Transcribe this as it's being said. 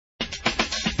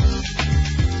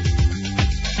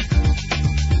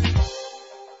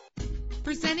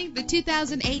Presenting the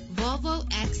 2008 Volvo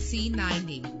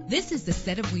XC90. This is the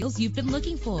set of wheels you've been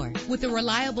looking for, with a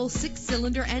reliable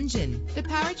 6-cylinder engine. The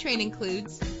powertrain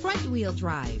includes front-wheel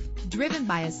drive, driven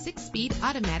by a 6-speed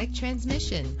automatic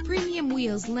transmission. Premium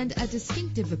wheels lend a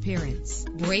distinctive appearance.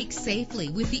 Brake safely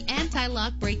with the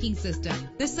anti-lock braking system.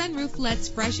 The sunroof lets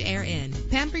fresh air in.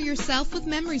 Pamper yourself with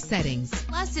memory settings.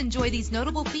 Plus, enjoy these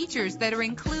notable features that are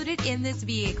included in this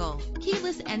vehicle: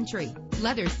 keyless entry,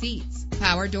 leather seats,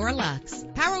 power door locks,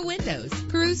 power windows,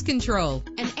 cruise control,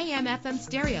 an AM/FM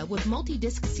stereo with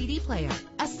multi-disc CD player,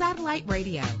 a satellite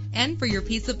radio. And for your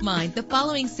peace of mind, the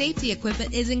following safety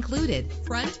equipment is included: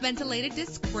 front ventilated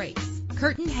disc brakes,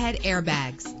 curtain head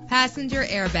airbags, passenger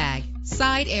airbag,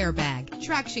 side airbag,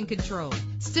 traction control,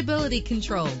 stability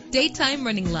control, daytime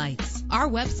running lights. Our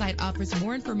website offers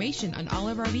more information on all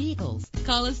of our vehicles.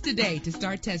 Call us today to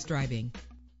start test driving.